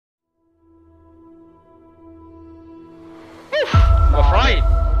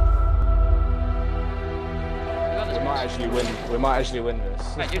might actually win. We might actually win this.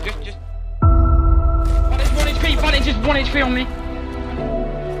 Right, just. 1 HP, Bunny, just 1 HP on me.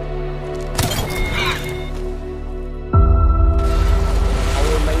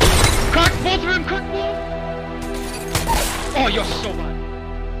 Crack both of them, crack both. Oh, you're so bad.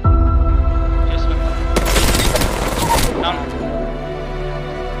 Yes, man. Down.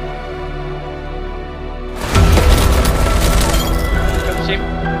 Good to see him.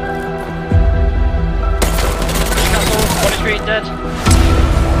 Castle, 1 HP, dead.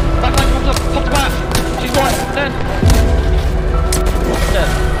 Backline comes up, pop the bat. She's 1, dead. Dead.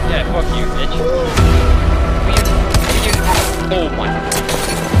 Yeah, fuck you, bitch. Oh my.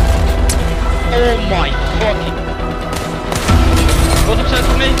 Oh my fucking. Both upstairs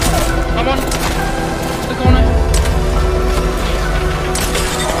with me. Come on. The corner.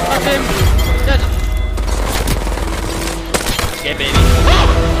 That's him. Dead. Yeah, baby. Oh!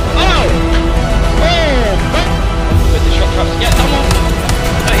 Oh! Oh! With the shot traps. Yeah, someone.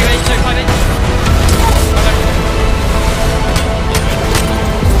 38, 35 inch.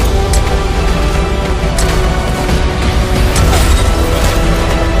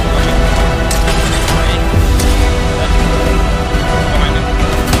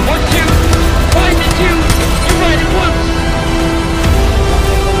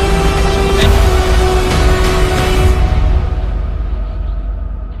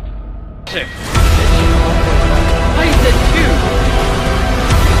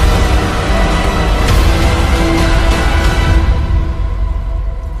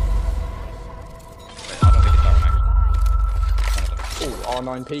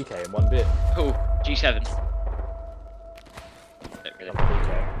 R9 PK in 1 bit. Cool. G7.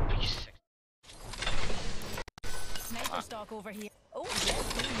 Sniper stock over here. Oh,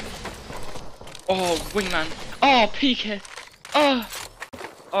 oh, wingman. Oh, PK. Oh.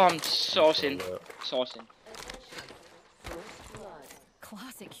 Oh, I'm saucing. Saucing.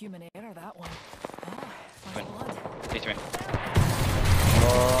 classic human error, that one. Oh, Win. blood. Please win.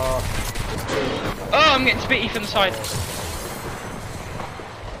 Oh, I'm getting spitty from the side.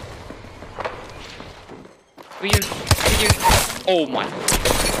 Were you? Oh my.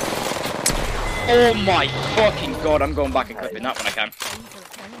 Oh my fucking god, I'm going back and clipping that when I can.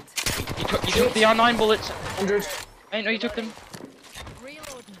 You took the R9 bullets. 100. I didn't know you took them.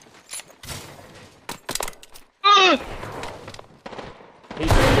 Reloading.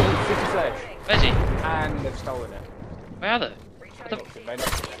 He's 50 safe. Where's he? And they've stolen it. Where are they? They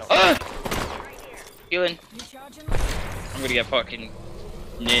knocked it. Healing. Recharging. I'm gonna get fucking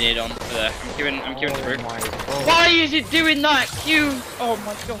nitted on for there. I'm queuing through. Oh my god. Why is it doing that? Q! Oh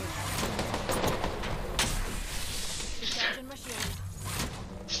my god. Recharging my shield.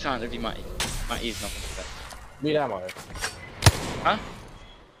 It's starting to be my ears nothing for that. Need ammo. Huh?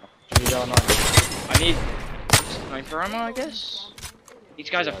 Do you need R9? I need sniper ammo, I guess? These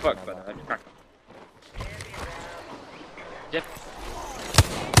guys are fucked, but I just crack them. Yep.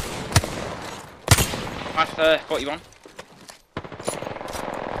 Math 41.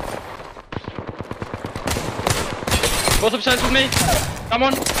 Both upstairs with me. Come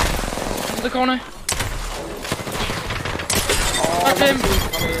on. Into the corner. That's him.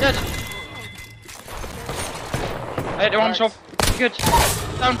 Dead. I hit the one shot. Good.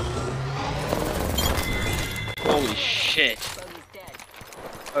 Down. Holy shit.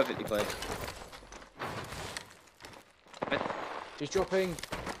 Perfectly played. He's dropping.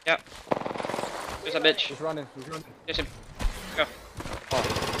 Yeah. There's that bitch. He's running. He's running. Chase him. Go. Oh.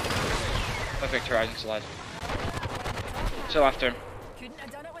 Perfect horizon slide. Still after him. Couldn't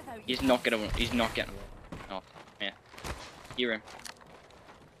have done it without you. He's not getting him. No. Yeah. Hear him.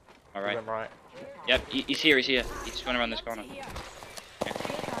 Alright. He went right. Yep, he's here. He's just going around this corner. Here. Yeah.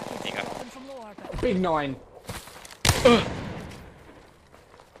 There you go. Open from lower, but Big 9.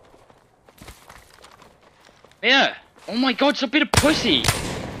 Yeah. Oh my god, it's a bit of pussy.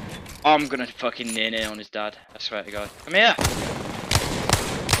 I'm gonna fucking nail on his dad. I swear to God. Come here.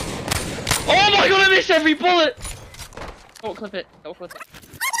 Oh my god, I missed every bullet. Don't clip it. Don't clip it.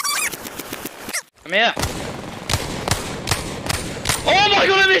 Come here. Oh my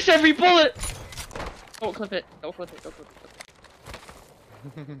god, I missed every bullet. Don't clip it. Don't clip it. Don't clip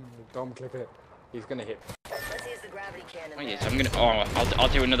it. Don't clip it. He's gonna hit. Let's use the gravity cannon. Oh yes, I'm gonna. Oh, I'll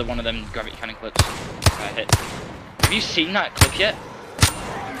do another one of them gravity cannon clips. Hit. Have you seen that clip yet?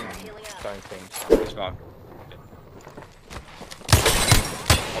 Don't think. It's fine.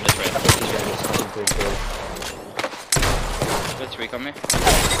 On this way. Let's weak on me.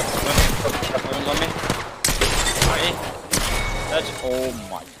 One's on me. Right. That's. Oh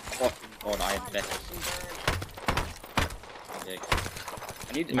my fucking god, I am better.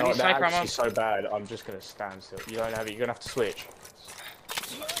 I need No, they're sniper ammo. actually so bad. I'm just gonna stand still. You don't have it. You're gonna have to switch.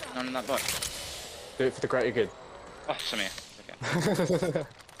 None in that book. Do it for the greater good. Oh, some here. Okay.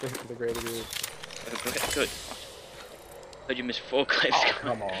 Do it for the greater good. Good. Heard you missed 4 clips. Oh,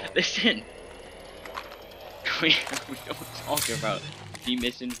 come on. Listen. We don't talk about me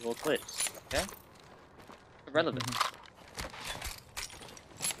missing 4 clips. Okay? Irrelevant.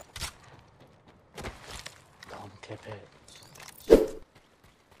 Come on, clip it.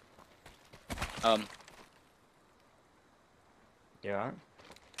 You alright?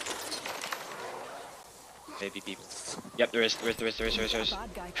 Baby people. Yep, there is. Bad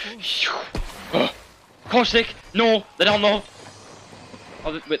guy close. Oh, caustic! No! They're down low!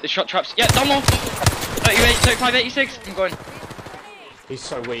 Oh, with the shot traps. Yeah, down low! 38, 35, 86! I'm going. He's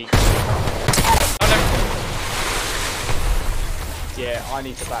so weak. Oh Yeah, I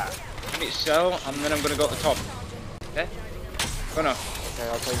need to back. no! I need to sell, and then I'm gonna go at the top. Okay? Oh no. Okay,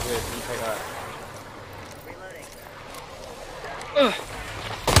 I'll take this. You take that. Ugh.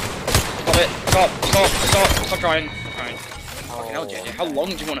 Stop it. Stop trying. Fucking hell, JJ. How long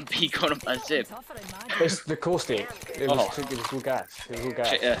do you want to be going up that zip? Tougher in my It's the caustic. It was, it was all gas. It was all gas.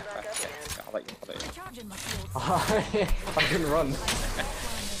 Shit, yeah. Right, okay. I'll let you. Charging my shields. I couldn't run.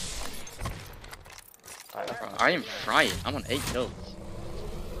 I am frying. I'm on 8 kills.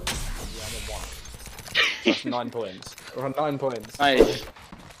 Yeah, I'm on 1. That's 9 points. We're on 9 points. Nice.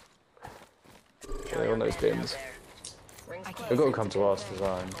 They're on those bins. They've got to come to us for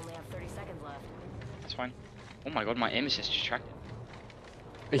zone. Only have 30 seconds left. That's fine. Oh my god, my aim assist is tracked.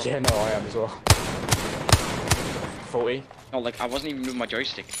 Yeah, no, I am as well. 40. No, like, I wasn't even moving my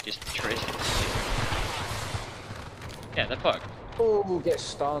joystick, it just traced it. Yeah, they're fucked. Oh, get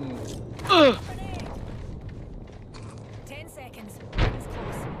stunned. Ugh! 10 seconds. Rings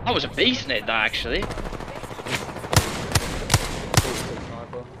close. That was a beast net, that actually.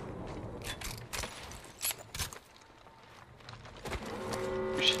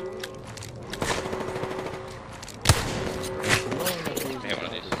 Hit one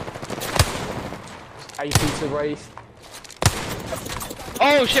of these. AC to Wraith.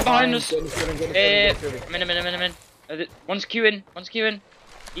 Oh shit, behind us! Get in. I'm in. One's queuing.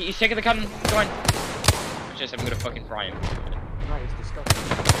 He's taking the cannon. Go on. I'm gonna fucking fry him. Nice, disgusting.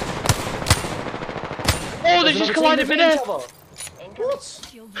 Oh, they just collided midair! What?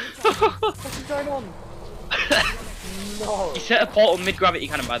 Shield recharged. What's going on? No. He set a portal mid-gravity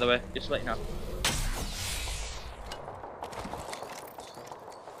cannon, by the way. Just to let you know.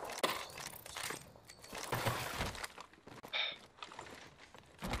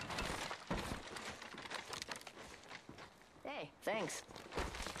 Hey, thanks.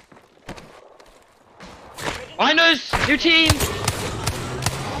 Behind us! New team!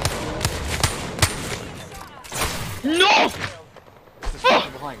 No! Oh!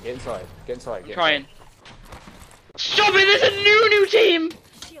 Behind, get inside. Get inside. Get Trying. Stop it! There's a new team!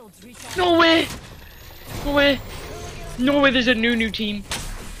 Shields recharged. No way! There's a new team.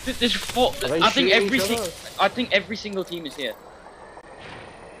 There's 4. Are they I think shooting each other? every single team is here.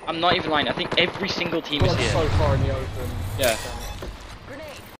 I'm not even lying. I think every single team is God, here. so far in the open. Yeah.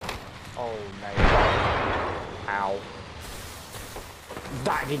 Oh, mate. Ow.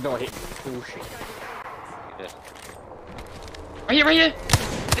 That did not hit me. Bullshit. Right here!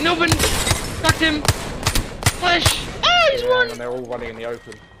 In open! Cracked him! Flash! Oh, he's Yeah, won! and they're all running in the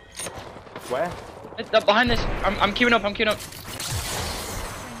open. Where? Behind this. I'm queuing up. Shall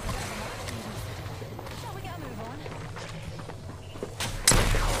we get a move on?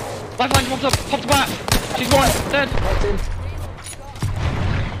 Lifeline popped up. Popped back. She's one. Dead. Knocked him.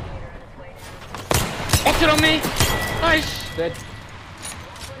 Popped it on me. Nice. Dead.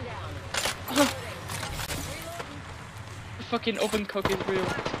 The fucking open cook is real.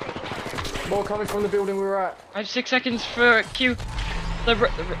 More coming from the building we were at. I have 6 seconds for Q. The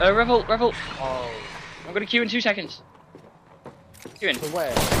revel. Oh. I'm gonna queue in 2 seconds. Queuing. To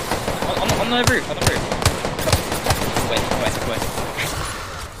where? On the roof. Wait.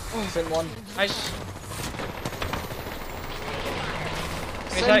 Send one. Nice.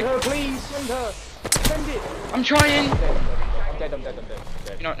 Send her, please. Send her. Send it. I'm trying. I'm dead. I'm dead.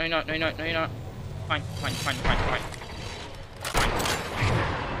 No, you're not. Fine.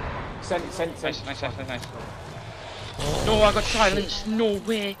 Send. Nice. No, I got silenced. No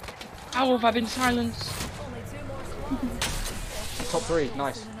way. How have I been silenced? Only 2 more squads. Top 3.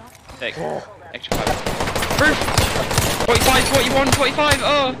 Nice. Sick. Extra 5. Roof! 45, 41, 45.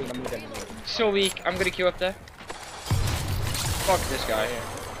 Oh! I'm dead. So weak. I'm gonna queue up there. Fuck this guy.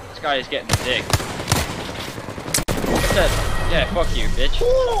 This guy is getting the dick. What's that? Yeah, fuck you, bitch.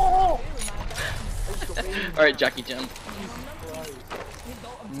 Alright, Jackie Chan.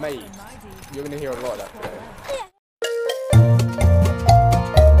 Mate, you're gonna hear a lot of that today.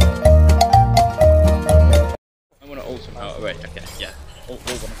 I wanna ult some. Oh, wait, okay, yeah. Ult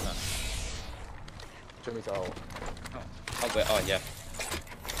one of that. Show me to ult. Oh, wait, oh, yeah.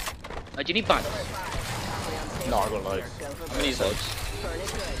 Do you need bands? No, I got loads. How many is loads?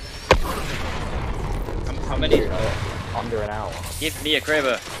 How many? Under an hour. Give me a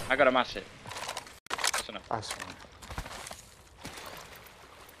Kraber. I got a massive. That's enough. That's fine.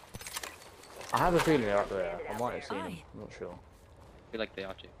 I have a feeling they're up there. I might have seen them. I'm not sure. I feel like they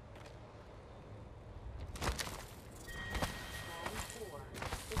are too.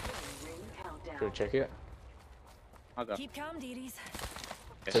 Should we check it? I'll go. Keep calm, dearies.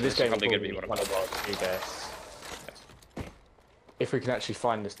 Okay, So this game will probably probably gonna be be one of our new best. If we can actually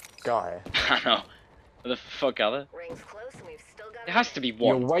find this guy. I know. Where the fuck are they? Rings close and we've still got It has to be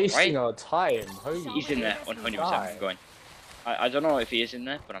one. You're wasting right? our time. Holy He's in there 100%. Die. I'm going. I don't know if he is in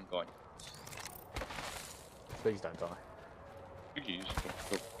there, but I'm going. Please don't die. Please,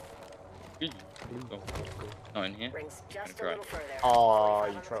 go. Not in here. Rings just a Right. little further. Oh,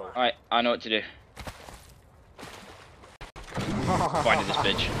 you troll. Alright, I know what to do. Finding this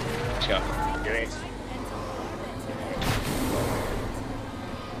bitch. Let's go. Do it.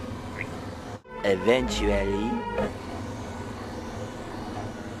 Eventually.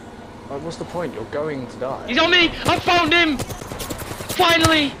 Like, what's the point? You're going to die. He's on me! I found him!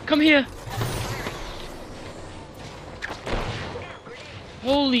 Finally! Come here!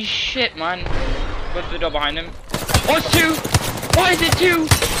 Holy shit, man. Go to the door behind him. Oh, it's two! Why is it two?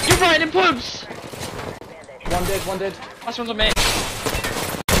 You're right in pubs! One dead. Last one's on me.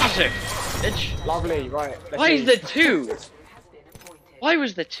 Massive! Bitch. Lovely, right. Why is there two? Why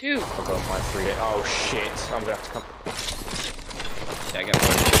was there two? I got my 3 dead. Oh shit. I'm gonna have to come. Yeah, I get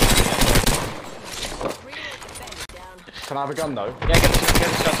one. Can I have a gun though? Yeah, get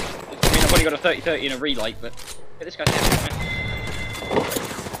this guy. I mean, I've only got a 30-30 and a relight, but get this guy. Killed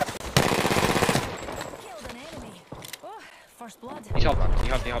an enemy. Oh, first blood. He's hot.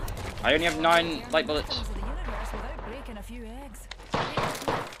 He hot. I only have 9 light bullets. Of the universe without breaking a few eggs.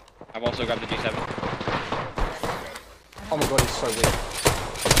 I've also grabbed the G7. Oh my god, he's so weak.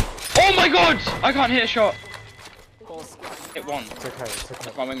 Oh my god! I can't hit a shot. Hit one. It's okay, it's okay.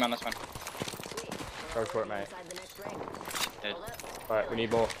 That's my wingman, that's fine. Go for it, mate. Inside the next ring. Dead. Alright, we need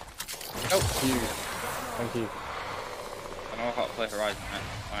more. Oh, You. Thank you. I know how to play Horizon, man.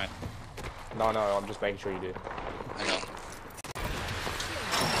 Alright, No, I'm just making sure you do. I know.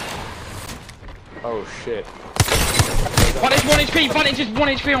 Oh shit. Vantage 1 HP! Vantage is 1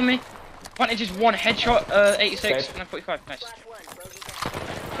 HP on me! Vantage is 1 headshot, 86 Dead. and then 45. Nice. Flash one, bogey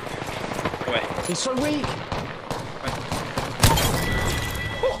Go away. He's so weak!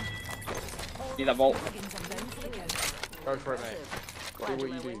 Need that vault. Go for it, mate. Do what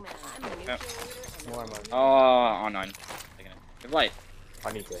you do. Yeah. More ammo. Oh, R9. Taking it. Give light.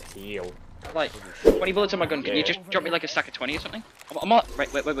 I need to heal. Light. 20 bullets on my gun. Can you Yeah. just drop me like a stack of 20 or something? I'm on.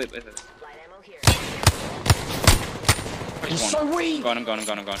 Wait. Light ammo here. Where's He's one? so weak! I'm going.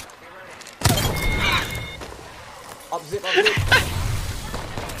 Up zip.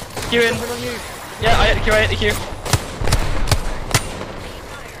 Q in. Jumping on you. Yeah, I hit the Q.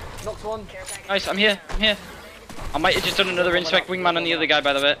 Knocked one. Nice, I'm here. I might have just done another inspect wingman on the other guy,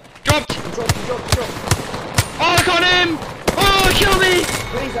 by the way. Dropped! He dropped. Oh, I got him! Oh, kill me!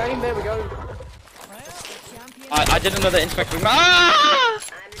 Please aim, there we go. I did another inspect wingman. Ah! I'm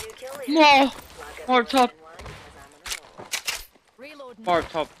the new kill leader. More up top. Reloading. More up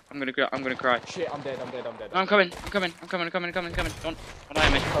top. I'm gonna cry. Shit, I'm dead. No, I'm coming. Don't die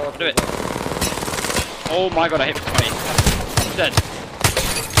on me. I'll do it. Oh my god, I hit for 20. I'm dead.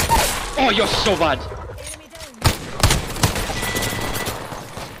 Oh, you're so bad. Enemy down.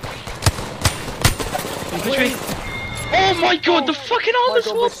 Push me. Oh my god, the fucking Oh all my this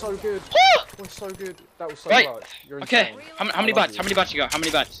god, we're one. so good. Ah! We're so good. That was so Right. clutch. You're Okay. insane. How many bats? How many bats you got?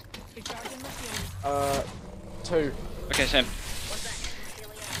 2. Okay, same.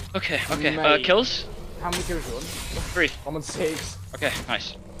 Okay. Mate. Kills? How many kills you on? 3. I'm on 6. Okay,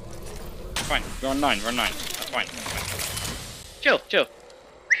 nice. Fine. We're on 9. That's fine. Chill.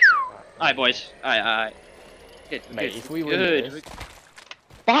 Alright, boys. Alright. Good. Mate, if we win good. this...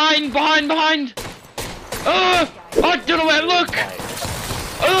 Behind! I don't know where to look!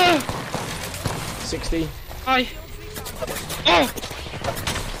 60. Hi. Oh!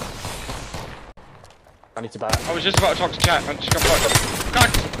 I need to back. I was just about to talk to chat. I just got blocked. God!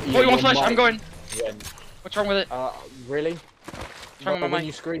 41 flash, I'm going. Yeah. What's wrong with it? Really? What's wrong with my When mic?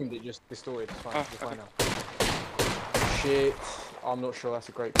 you screamed, it just distorted. It's fine. Oh, You're fine okay. now. Shit. I'm not sure that's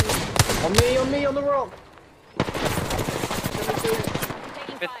a great call. On me, on the rock! 72.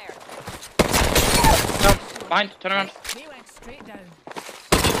 50. Behind, turn around. They went straight down.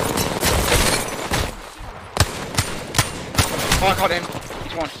 Oh, I caught him.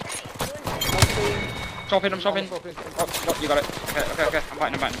 He's one. Stop in, I'm stopping. Oh, you got it. Okay. I'm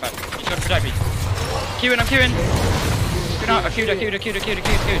fighting. He's trying to protect me. I'm queuing. Queuing out. I queued.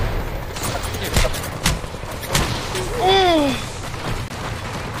 Oh!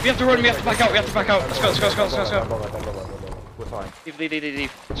 We have to run, we have to back out. Let's go. We're fine.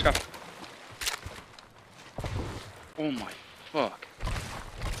 Leave. Let's go. Oh my fuck.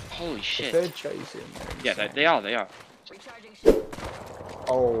 Holy shit. They're chasing. Yeah, they are. Recharging shield.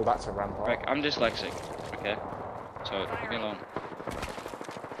 Oh, that's a rampart. Rick, I'm dyslexic. Okay. So, leave me alone.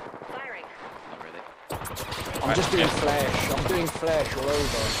 Firing. Not really. I'm just doing flash. I'm doing flash all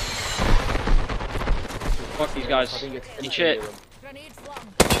over. Fuck these guys. I think it's Eat shit. Grenade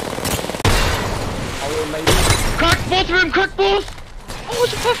flung. I will maybe. Crack both of them! Crack both! Oh,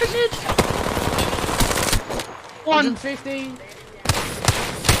 it's a perfect mid! 150.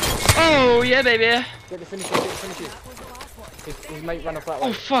 Oh, yeah, baby. Get the finishes. His mate ran off that way.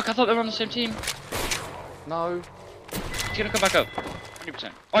 Oh, fuck, I thought they were on the same team. No. He's gonna come back up.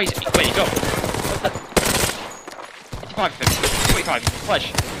 100%. Oh, wait, he's up. 55 for him. 45.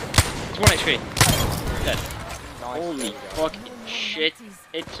 Flash. It's 1 HP. Dead. Nice. Holy fucking shit.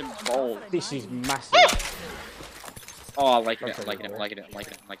 It's a ball. This is massive. Oh, I like it. Okay, I'm liking it.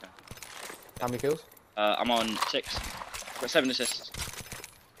 How many kills? I'm on 6. I've got 7 assists.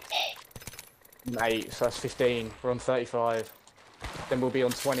 8, so that's 15. We're on 35. Then we'll be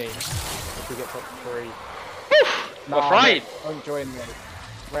on 20 if we get top 3. We're fried. Don't join me.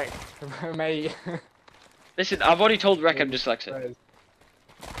 Rick, mate. Listen, I've already told Rek I'm dyslexic.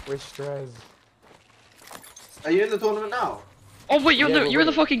 We're stressed. Are you in the tournament now? Oh wait, you're in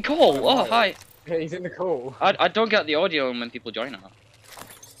the fucking call. Oh hi. Yeah, he's in the call. I don't get the audio when people join us.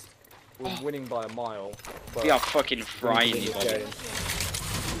 We're winning by a mile. We are fucking frying these bodies.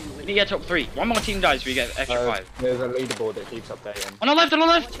 We need to get top 3. One more team dies, we get extra 5. There's a leaderboard that keeps updating. On the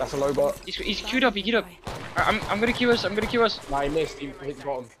left. That's a low bot. He's queued up. I'm gonna queue us. No, he missed. He hit the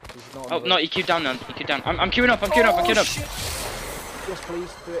bottom. He's not on Oh the no, roof. he queued down then. I'm queuing up. Shit. Yes,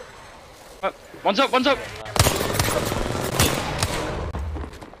 please do it. One's up.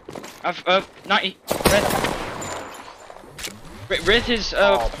 I've 90. Wraith is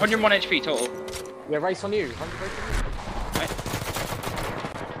 101 HP total. Yeah, race on you. 100 race on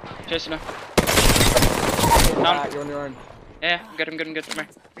you. Chasing her. Down. Down. You're on your own. Yeah, I'm good. Come here.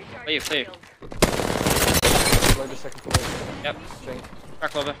 Play you. Load the second floor. Yep. Thing.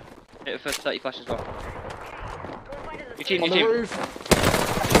 Crack over. Hit it for 30 flash as well. Your team. On the roof.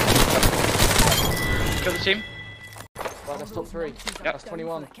 Kill the team. Right, that's top 3. Yep. That's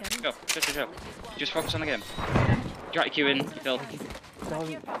 21. Go. Chill. Just focus on the game. You got your Q in. You killed.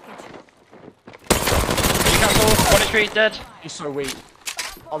 Doesn't. You cancel. 1 HP. Dead. He's so weak.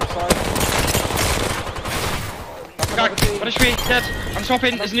 Other side. Crack. 1 HP. Dead. I'm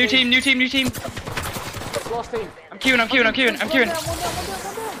swapping. There's a new team. That's the last team. I'm queuing.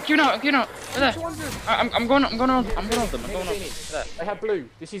 Queuing out. Right there. I'm going on them. There. They have blue.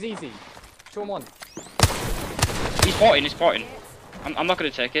 This is easy. 2-on-1. He's porting. I'm not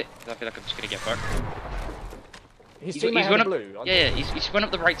gonna take it, because I feel like I'm just gonna get burnt. His He's teammate going had up. blue. Yeah, he's going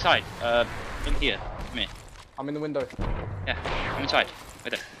up the right side. In here. Come here. I'm in the window. Yeah, I'm inside.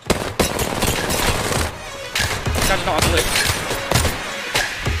 Right there. This guy's not on blue.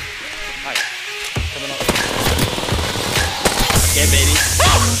 Hi. Coming up. Yeah, baby.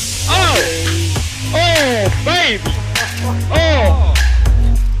 Oh! Oh, baby! Oh!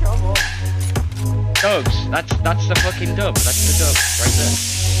 Come on. Dubs. That's the fucking dub. That's the dub right there.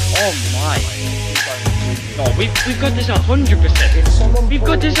 Oh my. No, we've got this 100%. We've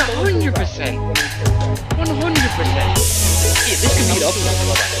got this 100%. 100%. Yeah, this could be it up.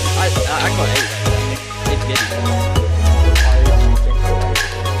 I got 8.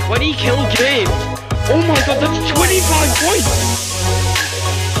 20 kill game. Oh my god, that's 25 points.